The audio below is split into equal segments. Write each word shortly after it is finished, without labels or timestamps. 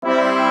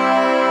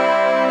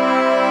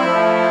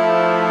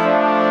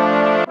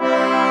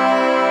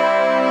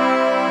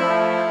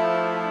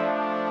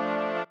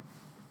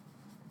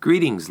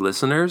Greetings,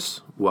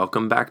 listeners.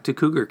 Welcome back to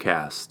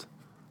CougarCast.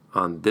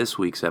 On this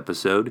week's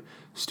episode,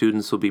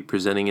 students will be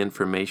presenting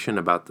information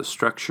about the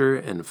structure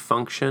and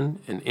function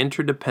and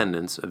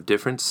interdependence of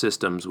different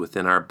systems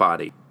within our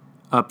body.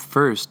 Up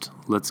first,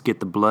 let's get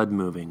the blood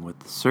moving with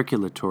the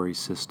circulatory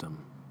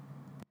system.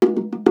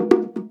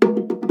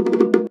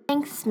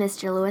 Thanks,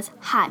 Mr. Lewis.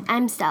 Hi,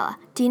 I'm Stella.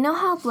 Do you know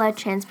how blood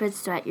transfers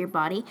throughout your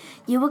body?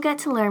 You will get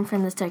to learn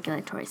from the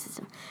circulatory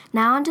system.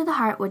 Now onto the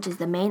heart, which is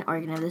the main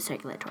organ of the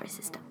circulatory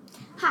system.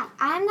 Hi,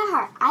 I am the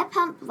heart. I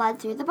pump blood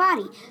through the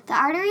body. The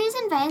arteries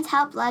and veins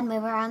help blood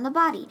move around the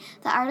body.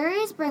 The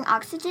arteries bring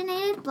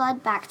oxygenated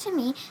blood back to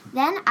me.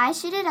 Then I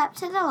shoot it up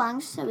to the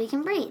lungs so we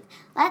can breathe.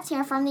 Let's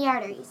hear from the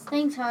arteries.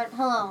 Thanks, Heart.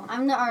 Hello,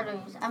 I'm the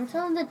arteries. I'm two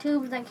of the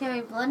tubes that carry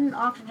blood and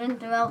oxygen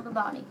throughout the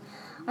body.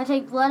 I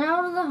take blood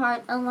out of the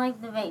heart,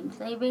 unlike the veins.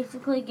 They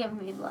basically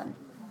give me blood.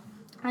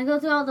 I go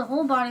throughout the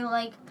whole body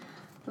like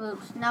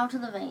loops. Now to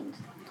the veins.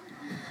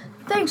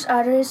 Thanks,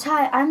 arteries.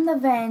 Hi, I'm the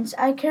veins.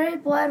 I carry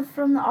blood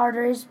from the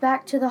arteries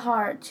back to the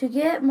heart to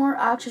get more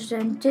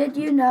oxygen. Did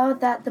you know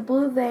that the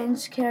blue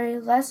veins carry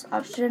less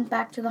oxygen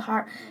back to the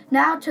heart?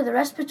 Now to the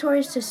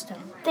respiratory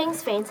system.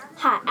 Thanks, veins.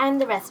 Hi, I'm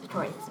the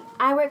respiratory system.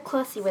 I work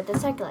closely with the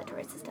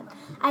circulatory system.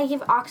 I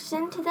give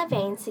oxygen to the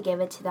veins to give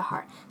it to the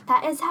heart.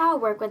 That is how I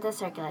work with the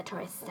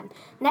circulatory system.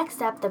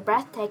 Next up, the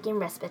breathtaking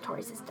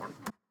respiratory system.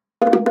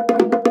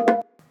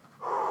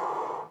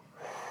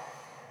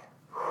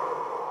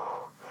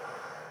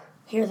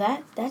 Hear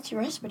that? That's your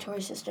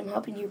respiratory system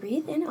helping you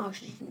breathe in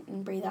oxygen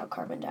and breathe out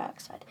carbon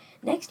dioxide.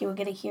 Next, you will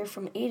get to hear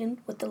from Aiden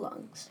with the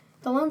lungs.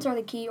 The lungs are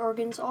the key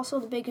organs, also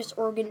the biggest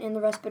organ in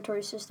the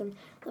respiratory system.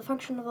 The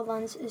function of the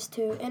lungs is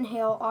to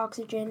inhale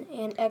oxygen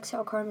and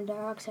exhale carbon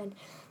dioxide.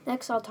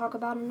 Next, I'll talk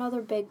about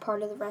another big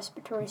part of the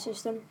respiratory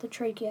system, the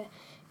trachea.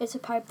 It's a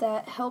pipe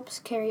that helps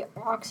carry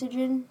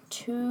oxygen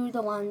to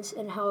the lungs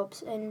and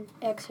helps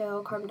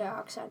exhale carbon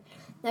dioxide.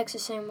 Next, the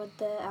same with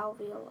the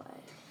alveoli.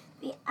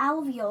 The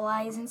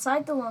alveoli is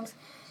inside the lungs.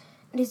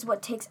 It is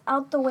what takes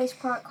out the waste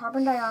product,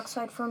 carbon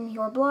dioxide, from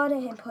your blood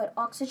and put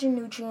oxygen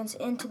nutrients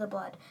into the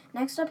blood.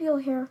 Next up, you'll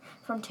hear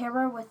from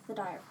Tara with the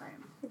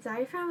diaphragm. The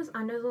diaphragm is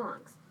under the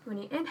lungs. When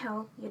you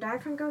inhale, your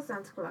diaphragm goes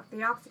down to collect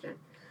the oxygen.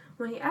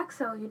 When you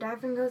exhale, your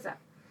diaphragm goes up.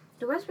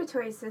 The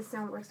respiratory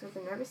system works with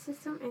the nervous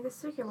system and the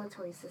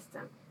circulatory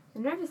system. The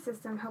nervous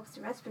system helps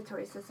the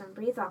respiratory system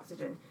breathe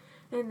oxygen,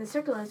 and the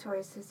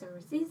circulatory system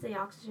receives the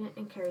oxygen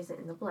and carries it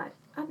in the blood.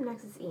 Up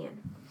next is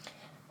Ian.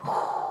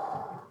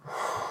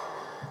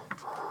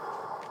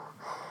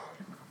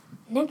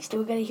 Next,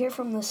 we're going to hear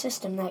from the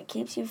system that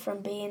keeps you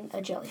from being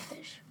a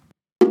jellyfish.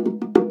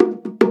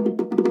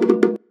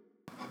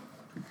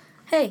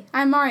 Hey,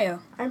 I'm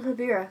Mario. I'm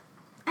Habira.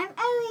 I'm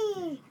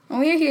Ellie. And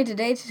we are here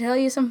today to tell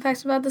you some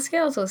facts about the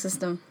skeletal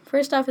system.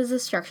 First off is the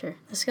structure.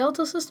 The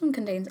skeletal system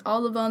contains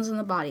all the bones in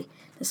the body.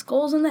 The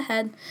skull's in the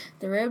head,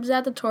 the ribs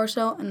at the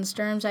torso, and the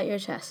sternum's at your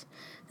chest.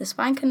 The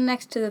spine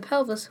connects to the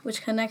pelvis,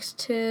 which connects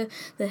to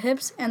the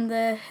hips, and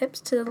the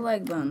hips to the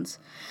leg bones.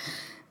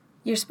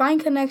 Your spine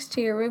connects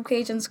to your rib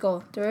cage and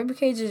skull. The rib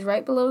cage is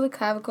right below the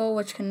clavicle,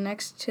 which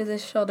connects to the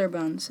shoulder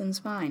bones and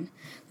spine.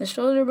 The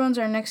shoulder bones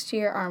are next to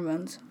your arm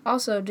bones.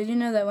 Also, did you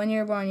know that when you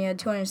were born you had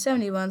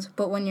 270 bones,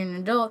 but when you're an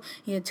adult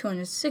you had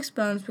 206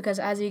 bones because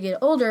as you get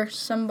older,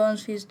 some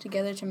bones fuse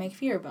together to make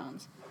fewer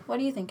bones? What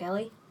do you think,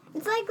 Ellie?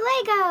 It's like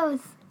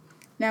Legos.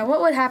 Now,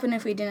 what would happen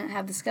if we didn't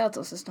have the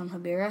skeletal system,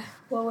 Habira?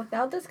 Well,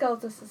 without the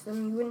skeletal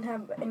system, you wouldn't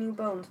have any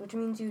bones, which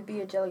means you'd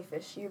be a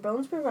jellyfish. Your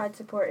bones provide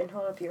support and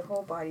hold up your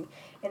whole body,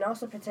 and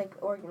also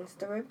protect organs.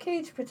 The rib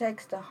cage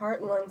protects the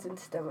heart, lungs, and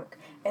stomach,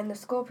 and the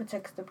skull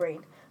protects the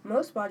brain.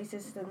 Most body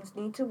systems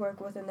need to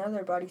work with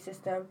another body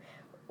system.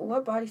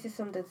 What body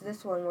system does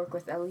this one work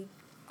with, Ellie?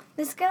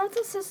 The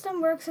skeletal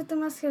system works with the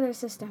muscular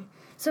system.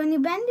 So when you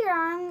bend your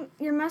arm,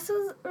 your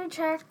muscles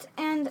retract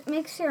and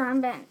makes your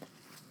arm bend.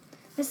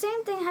 The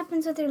same thing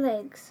happens with your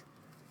legs.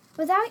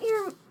 Without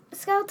your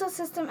skeletal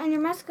system and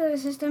your muscular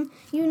system,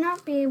 you would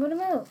not be able to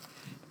move.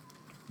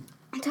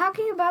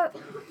 Talking about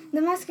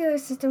the muscular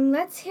system,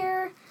 let's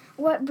hear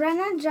what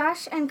Brenna,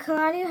 Josh, and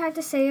Claudio had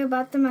to say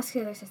about the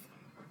muscular system.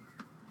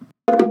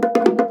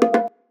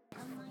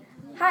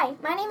 Hi,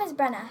 my name is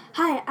Brenna.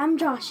 Hi, I'm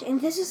Josh,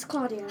 and this is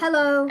Claudio.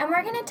 Hello. And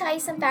we're going to tell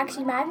you some facts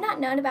you might have not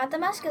known about the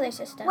muscular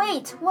system.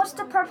 Wait, what's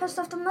the purpose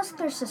of the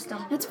muscular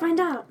system? Let's find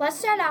out. Let's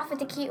start off with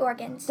the key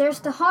organs. There's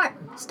the heart,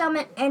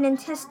 stomach, and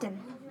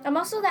intestine. A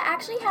muscle that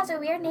actually has a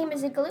weird name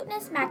is the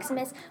gluteus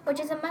maximus, which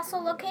is a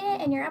muscle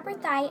located in your upper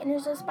thigh and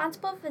is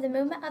responsible for the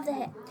movement of the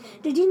hip.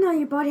 Did you know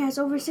your body has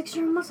over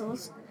 600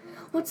 muscles?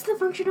 What's the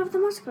function of the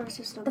muscular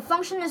system? The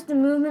function is the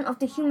movement of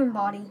the human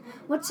body.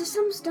 What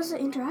systems does it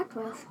interact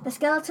with? The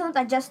skeletal,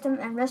 digestive,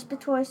 and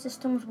respiratory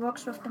systems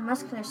works with the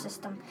muscular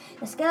system.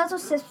 The skeletal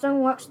system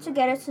works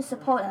together to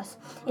support us.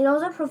 It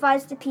also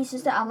provides the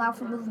pieces that allow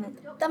for movement.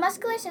 The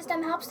muscular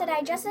system helps the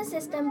digestive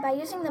system by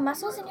using the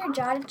muscles in your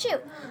jaw to chew.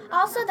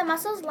 Also, the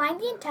muscles line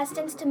the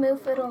intestines to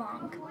move food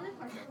along.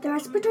 The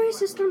respiratory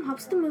system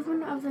helps the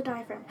movement of the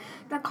diaphragm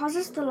that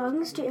causes the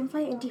lungs to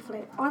inflate and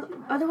deflate,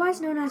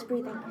 otherwise known as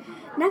breathing.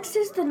 Next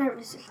is the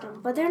nervous system,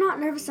 but they're not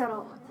nervous at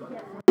all.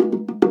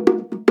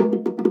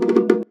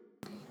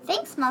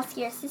 Thanks,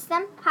 muscular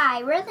system.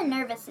 Hi, we're the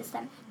nervous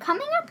system.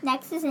 Coming up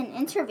next is an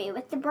interview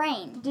with the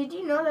brain. Did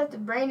you know that the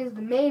brain is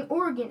the main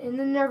organ in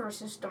the nervous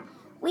system?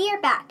 We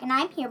are back, and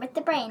I'm here with the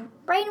brain.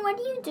 Brain, what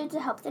do you do to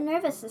help the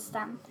nervous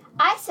system?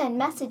 I send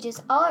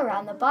messages all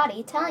around the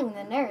body telling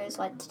the nerves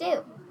what to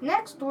do.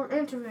 Next, we're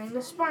interviewing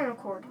the spinal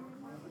cord.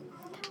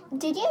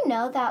 Did you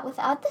know that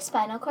without the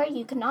spinal cord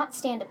you could not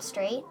stand up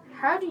straight?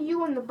 How do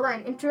you and the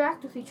brain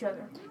interact with each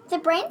other? The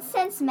brain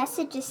sends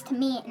messages to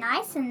me, and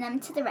I send them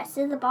to the rest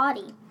of the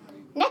body.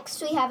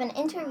 Next, we have an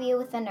interview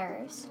with the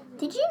nerves.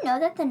 Did you know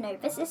that the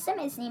nervous system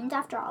is named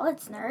after all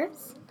its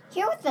nerves?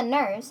 Here with the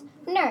nerves.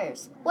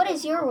 Nerves, what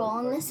is your role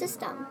in the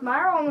system?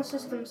 My role in the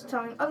system is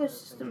telling other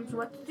systems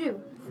what to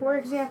do. For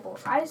example,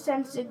 I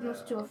send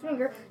signals to a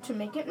finger to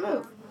make it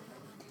move.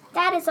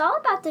 That is all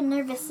about the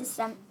nervous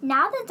system.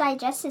 Now the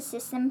digestive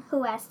system,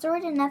 who has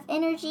stored enough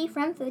energy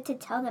from food to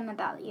tell them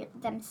about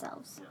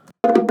themselves.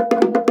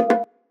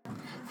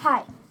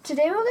 Hi,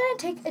 today we're going to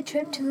take a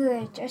trip to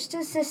the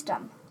digestive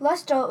system.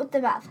 Let's start with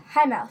the mouth.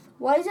 Hi, mouth.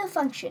 What is your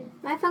function?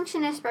 My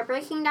function is by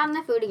breaking down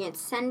the food and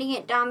sending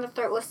it down the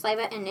throat with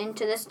saliva and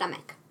into the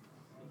stomach.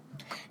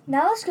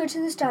 Now let's go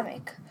to the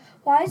stomach.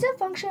 Why is your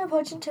function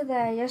important to the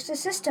digestive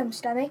system,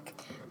 stomach?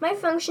 My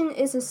function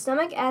is the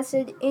stomach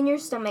acid in your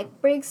stomach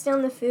breaks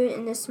down the food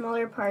into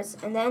smaller parts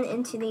and then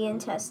into the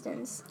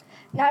intestines.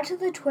 Now to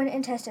the twin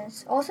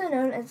intestines, also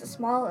known as the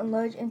small and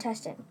large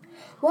intestine.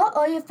 What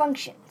are your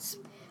functions?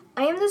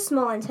 I am the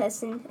small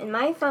intestine, and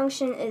my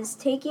function is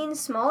taking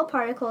small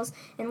particles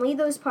and lead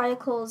those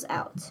particles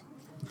out.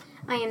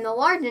 I am the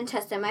large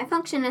intestine. My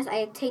function is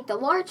I take the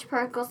large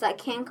particles that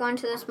can't go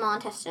into the small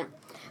intestine.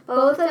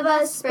 Both of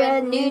us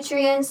spread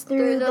nutrients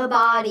through the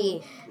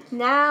body.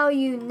 Now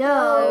you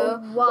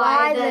know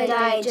why the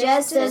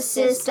digestive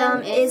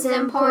system is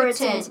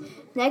important.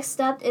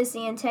 Next up is the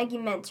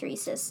integumentary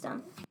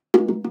system.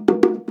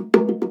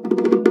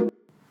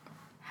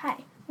 Hi,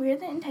 we're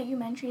the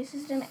integumentary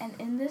system, and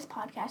in this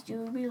podcast you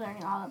will be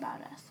learning all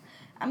about us.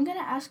 I'm going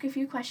to ask a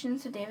few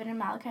questions to David and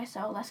Malachi,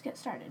 so let's get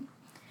started.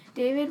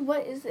 David,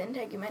 what is the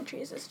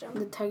integumentary system?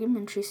 The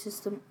integumentary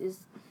system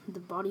is the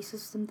body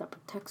system that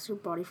protects your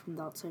body from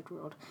the outside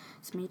world.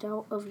 It's made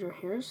out of your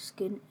hair,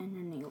 skin, and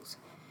your nails.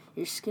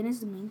 Your skin is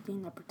the main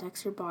thing that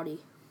protects your body.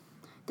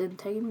 The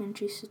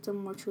integumentary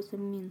system works with the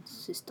immune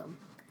system.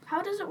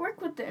 How does it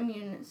work with the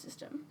immune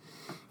system?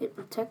 It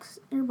protects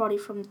your body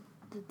from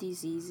the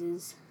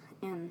diseases,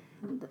 and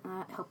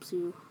that helps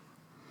you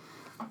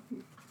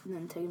in the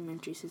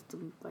integumentary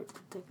system by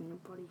protecting your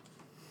body.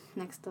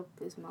 Next up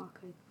is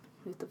Malachi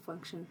with the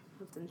function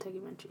of the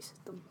integumentary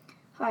system.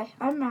 Hi,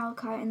 I'm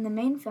Malachi, and the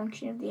main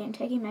function of the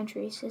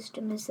integumentary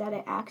system is that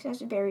it acts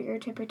as a barrier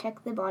to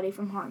protect the body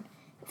from harm.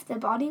 If the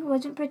body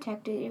wasn't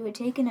protected, it would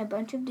take in a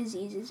bunch of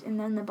diseases, and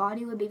then the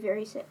body would be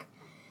very sick.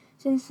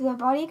 Since the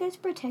body gets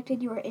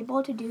protected, you are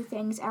able to do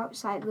things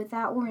outside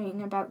without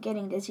worrying about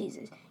getting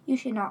diseases. You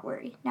should not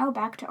worry. Now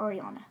back to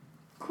Ariana.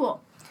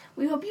 Cool.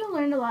 We hope you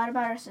learned a lot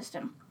about our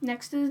system.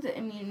 Next is the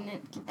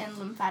immune and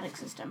lymphatic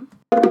system.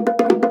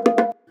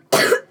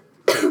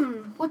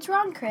 What's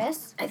wrong,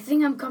 Chris? I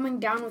think I'm coming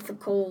down with a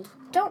cold.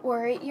 Don't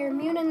worry, your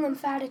immune and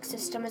lymphatic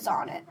system is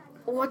on it.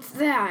 What's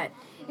that?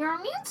 Your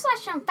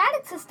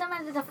immune/lymphatic system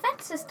is the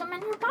defense system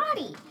in your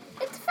body.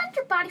 It defends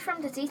your body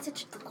from disease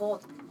such as the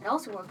cold. It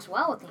also works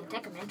well with the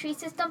integumentary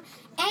system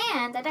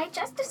and the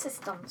digestive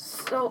system.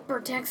 So it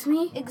protects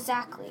me?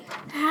 Exactly.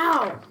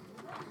 How?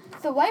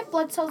 The white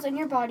blood cells in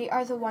your body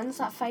are the ones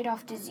that fight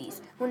off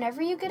disease.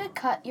 Whenever you get a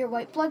cut, your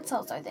white blood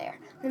cells are there.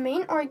 The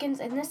main organs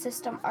in the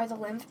system are the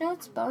lymph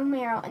nodes, bone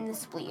marrow, and the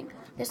spleen.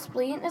 The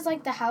spleen is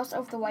like the house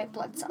of the white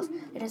blood cells.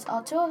 It is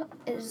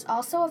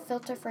also a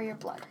filter for your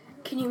blood.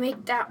 Can you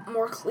make that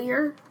more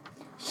clear?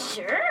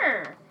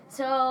 Sure.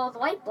 So the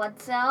white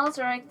blood cells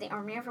are like the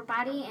army of your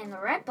body, and the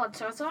red blood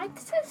cells are like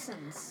the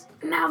citizens.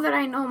 Now that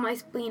I know my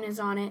spleen is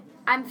on it,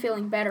 I'm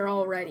feeling better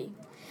already.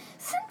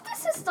 Since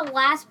this is the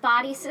last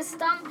body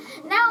system,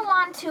 now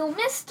on to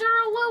Mr.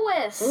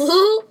 Lewis.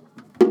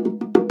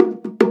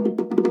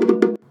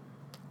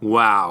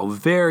 Wow,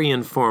 very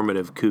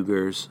informative,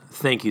 Cougars.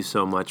 Thank you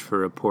so much for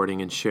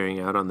reporting and sharing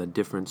out on the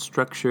different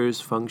structures,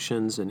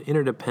 functions, and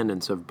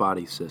interdependence of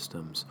body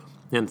systems.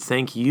 And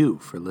thank you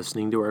for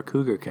listening to our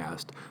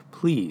CougarCast.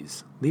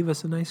 Please leave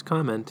us a nice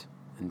comment.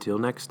 Until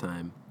next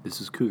time,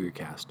 this is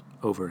CougarCast,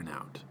 over and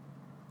out.